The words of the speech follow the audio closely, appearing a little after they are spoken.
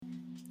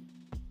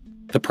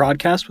The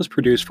Prodcast was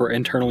produced for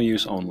internal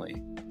use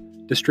only.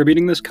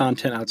 Distributing this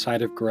content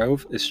outside of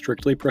Grove is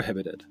strictly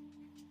prohibited.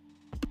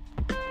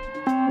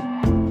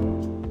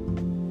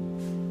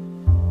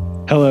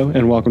 Hello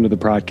and welcome to the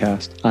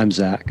Prodcast. I'm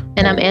Zach.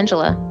 And I'm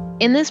Angela.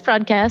 In this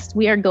podcast,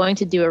 we are going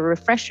to do a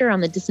refresher on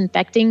the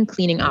disinfecting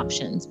cleaning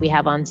options we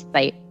have on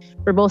site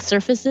for both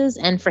surfaces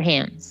and for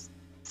hands.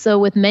 So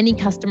with many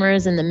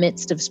customers in the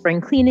midst of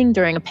spring cleaning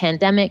during a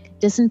pandemic,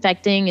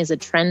 disinfecting is a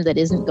trend that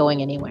isn't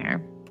going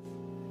anywhere.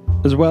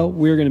 As well,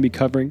 we are going to be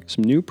covering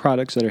some new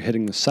products that are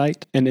hitting the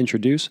site and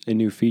introduce a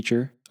new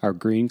feature, our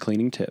green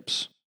cleaning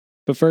tips.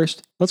 But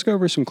first, let's go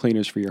over some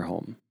cleaners for your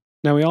home.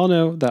 Now, we all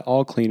know that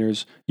all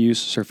cleaners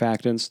use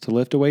surfactants to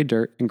lift away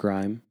dirt and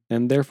grime,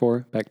 and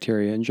therefore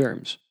bacteria and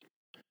germs.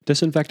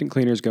 Disinfectant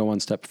cleaners go one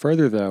step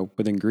further, though,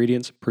 with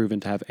ingredients proven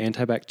to have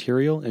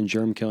antibacterial and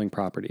germ-killing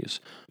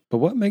properties. But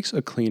what makes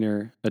a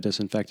cleaner a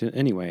disinfectant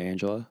anyway,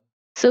 Angela?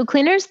 So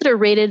cleaners that are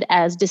rated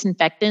as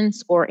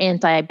disinfectants or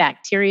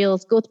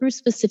antibacterials go through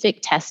specific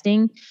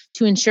testing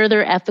to ensure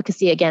their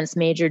efficacy against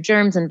major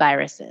germs and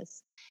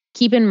viruses.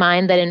 Keep in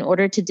mind that in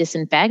order to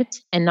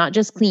disinfect and not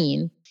just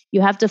clean, you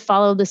have to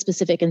follow the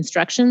specific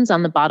instructions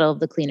on the bottle of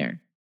the cleaner.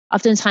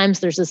 Oftentimes,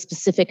 there's a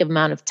specific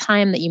amount of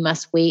time that you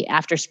must wait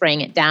after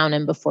spraying it down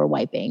and before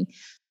wiping.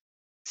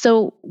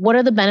 So what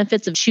are the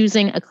benefits of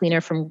choosing a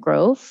cleaner from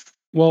Grove?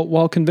 Well,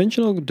 while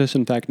conventional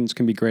disinfectants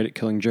can be great at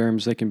killing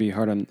germs, they can be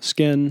hard on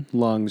skin,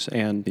 lungs,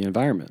 and the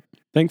environment.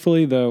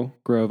 Thankfully, though,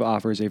 Grove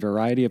offers a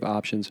variety of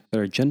options that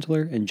are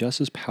gentler and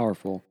just as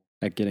powerful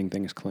at getting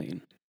things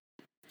clean.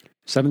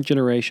 7th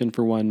generation,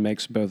 for one,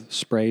 makes both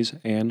sprays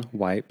and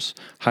wipes,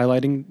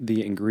 highlighting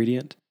the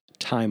ingredient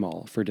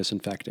thymol for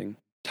disinfecting.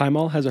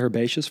 Thymol has a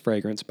herbaceous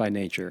fragrance by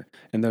nature,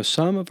 and though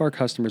some of our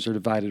customers are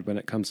divided when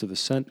it comes to the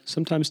scent,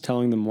 sometimes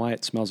telling them why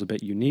it smells a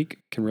bit unique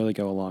can really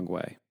go a long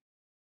way.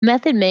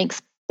 Method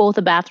makes both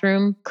a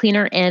bathroom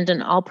cleaner and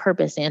an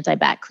all-purpose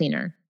anti-bac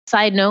cleaner.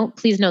 Side note,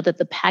 please note that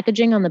the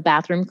packaging on the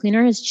bathroom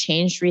cleaner has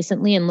changed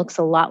recently and looks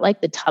a lot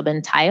like the tub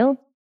and tile.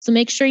 So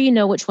make sure you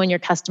know which one your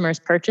customers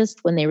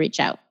purchased when they reach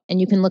out. And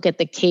you can look at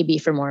the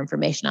KB for more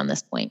information on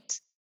this point.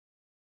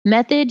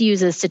 Method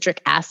uses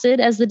citric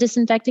acid as the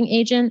disinfecting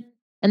agent,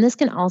 and this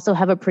can also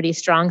have a pretty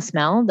strong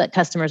smell that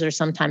customers are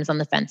sometimes on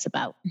the fence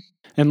about.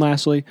 And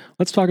lastly,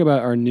 let's talk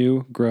about our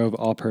new Grove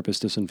all-purpose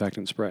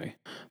disinfectant spray.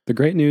 The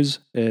great news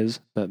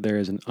is that there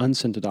is an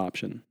unscented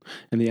option,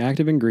 and the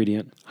active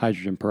ingredient,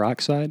 hydrogen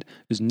peroxide,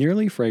 is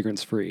nearly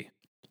fragrance-free,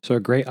 so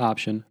a great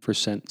option for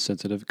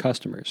scent-sensitive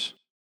customers.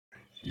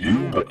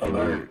 YOOB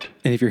Alert.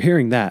 And if you're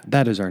hearing that,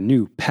 that is our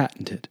new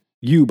patented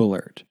YOOB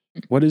Alert.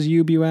 What is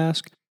YOOB, you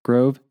ask?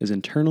 Grove is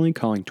internally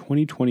calling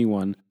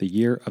 2021 the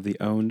year of the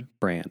owned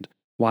brand.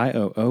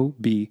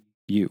 YOOB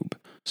YOOB.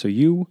 So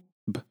YOOB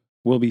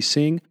will be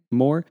seeing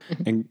more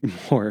and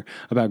more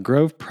about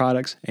Grove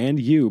products and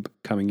YOOB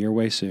coming your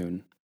way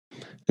soon.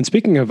 And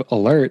speaking of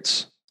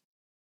alerts,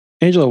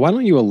 Angela, why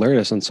don't you alert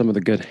us on some of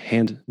the good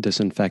hand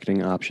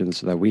disinfecting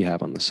options that we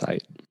have on the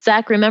site?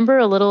 Zach, remember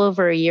a little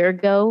over a year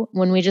ago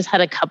when we just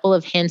had a couple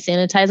of hand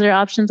sanitizer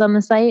options on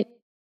the site?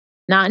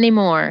 Not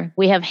anymore.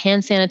 We have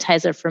hand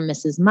sanitizer from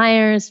Mrs.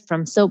 Meyer's,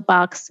 from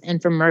Soapbox,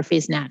 and from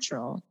Murphy's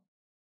Natural.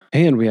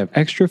 And we have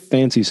extra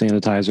fancy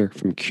sanitizer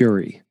from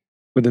Curie,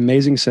 with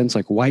amazing scents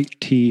like white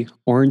tea,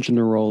 orange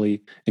neroli,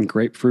 and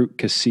grapefruit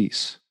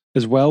cassis.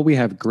 As well, we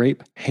have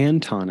grape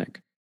hand tonic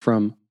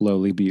from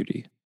Lowly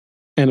Beauty.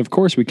 And of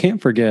course, we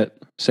can't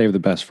forget, save the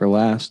best for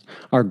last,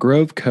 our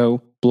Grove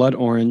Co. blood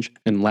orange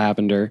and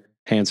lavender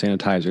hand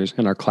sanitizers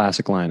in our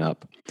classic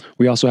lineup.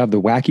 We also have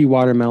the wacky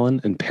watermelon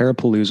and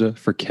Parapalooza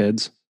for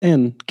kids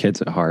and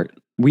kids at heart.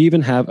 We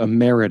even have a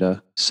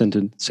Merida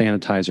scented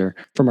sanitizer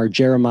from our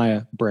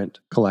Jeremiah Brent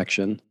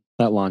collection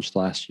that launched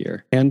last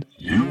year. And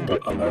YOOB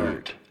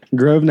Alert.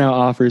 Grove now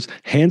offers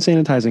hand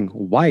sanitizing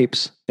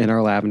wipes in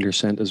our lavender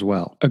scent as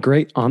well. A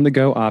great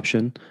on-the-go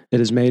option. It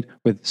is made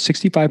with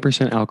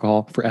 65%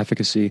 alcohol for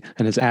efficacy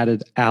and has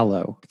added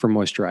aloe for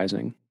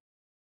moisturizing.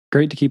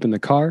 Great to keep in the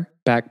car,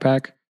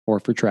 backpack, or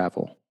for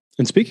travel.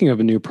 And speaking of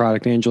a new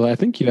product, Angela, I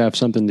think you have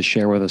something to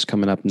share with us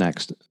coming up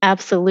next.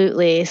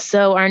 Absolutely.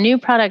 So our new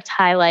product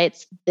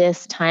highlights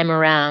this time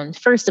around.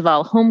 First of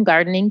all, home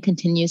gardening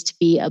continues to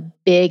be a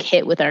big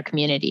hit with our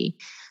community.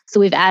 So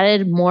we've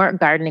added more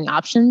gardening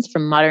options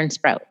from Modern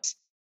Sprout.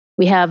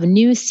 We have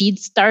new seed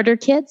starter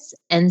kits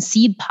and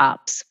seed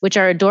pops, which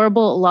are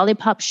adorable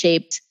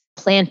lollipop-shaped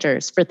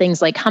planters for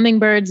things like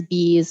hummingbirds,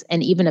 bees,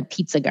 and even a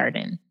pizza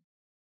garden.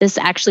 This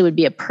actually would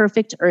be a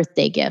perfect Earth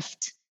Day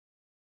gift.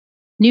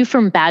 New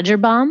from Badger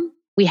Balm,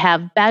 we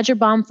have Badger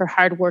Balm for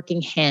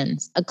hardworking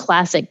hands, a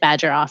classic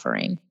Badger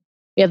offering.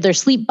 We have their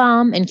sleep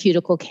balm and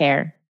cuticle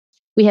care.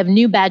 We have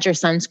new Badger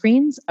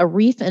sunscreens, a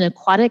reef and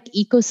aquatic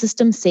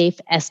ecosystem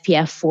safe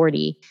SPF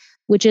 40,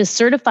 which is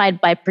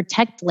certified by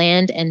Protect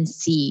Land and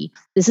Sea.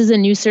 This is a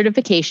new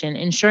certification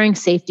ensuring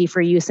safety for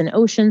use in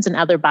oceans and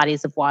other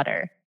bodies of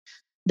water.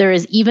 There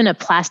is even a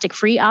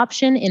plastic-free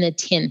option in a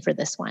tin for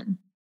this one.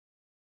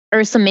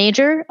 Ursa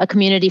Major, a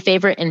community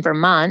favorite in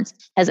Vermont,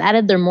 has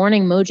added their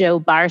Morning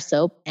Mojo bar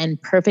soap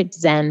and Perfect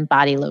Zen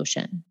body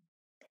lotion.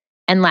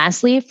 And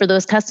lastly, for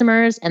those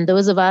customers and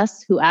those of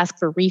us who ask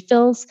for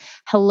refills,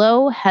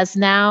 Hello has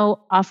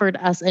now offered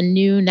us a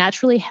new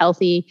naturally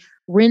healthy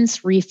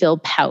rinse refill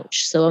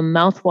pouch. So a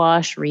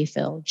mouthwash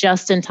refill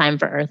just in time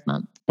for Earth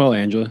Month. Well,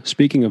 Angela,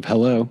 speaking of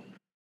hello.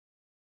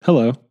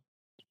 Hello.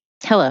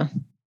 How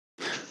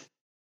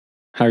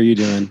are you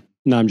doing?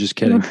 No, I'm just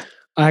kidding.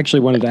 I actually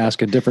wanted to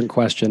ask a different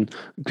question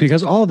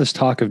because all of this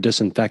talk of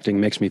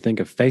disinfecting makes me think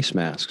of face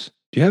masks.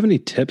 Do you have any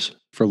tips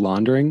for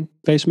laundering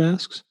face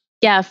masks?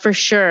 Yeah, for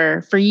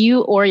sure. For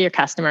you or your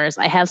customers,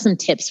 I have some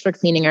tips for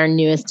cleaning our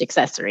newest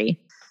accessory.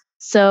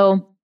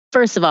 So,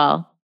 first of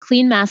all,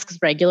 clean masks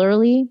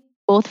regularly,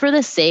 both for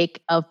the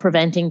sake of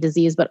preventing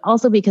disease, but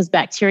also because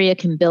bacteria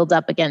can build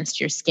up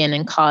against your skin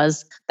and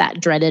cause that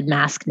dreaded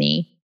mask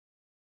knee.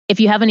 If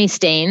you have any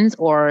stains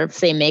or,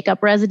 say,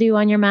 makeup residue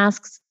on your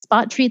masks,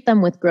 spot treat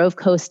them with Grove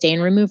Co.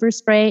 stain remover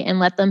spray and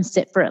let them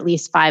sit for at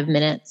least 5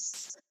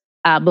 minutes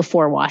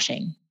before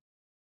washing.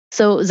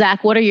 So,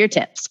 Zach, what are your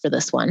tips for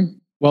this one?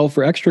 Well,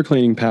 for extra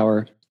cleaning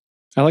power,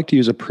 I like to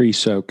use a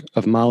pre-soak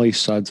of Molly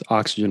Suds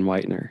Oxygen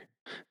Whitener.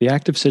 The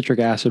active citric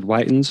acid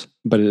whitens,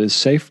 but it is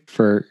safe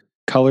for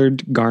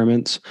colored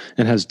garments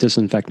and has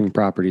disinfecting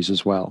properties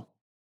as well.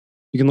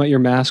 You can let your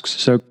masks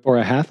soak for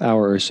a half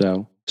hour or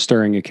so,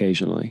 stirring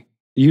occasionally.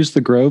 Use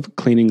the Grove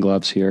cleaning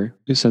gloves here,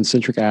 since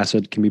citric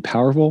acid can be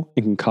powerful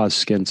and can cause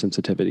skin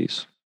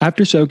sensitivities.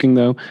 After soaking,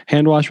 though,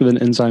 hand wash with an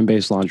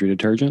enzyme-based laundry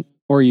detergent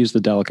or use the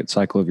delicate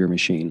cycle of your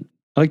machine.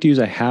 I like to use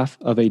a half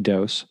of a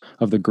dose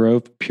of the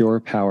Grove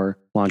Pure Power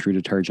laundry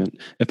detergent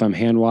if I'm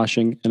hand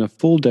washing and a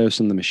full dose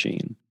in the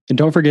machine. And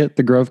don't forget,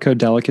 the Grove Co.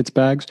 Delicates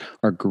bags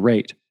are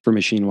great for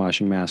machine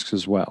washing masks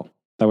as well.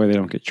 That way they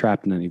don't get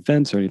trapped in any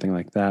vents or anything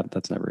like that.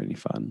 That's never any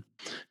fun.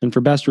 And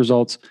for best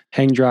results,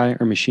 hang dry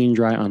or machine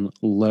dry on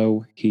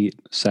low heat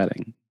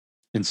setting.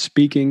 And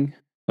speaking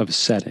of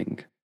setting,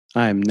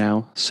 I am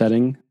now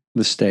setting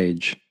the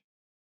stage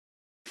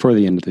for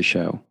the end of the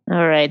show.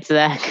 All right,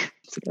 Zach.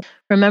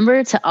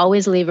 Remember to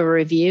always leave a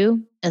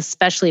review,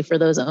 especially for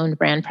those owned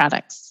brand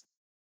products.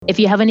 If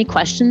you have any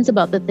questions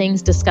about the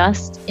things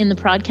discussed in the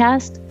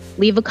podcast,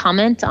 leave a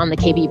comment on the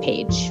KB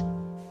page.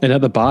 And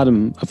at the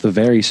bottom of the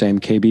very same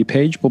KB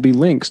page will be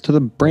links to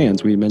the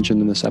brands we mentioned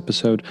in this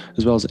episode,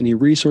 as well as any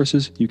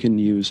resources you can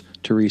use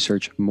to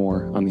research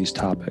more on these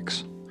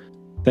topics.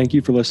 Thank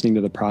you for listening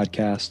to the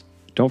Prodcast.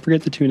 Don't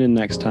forget to tune in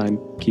next time.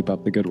 Keep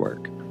up the good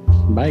work.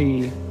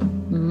 Bye.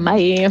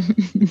 Bye.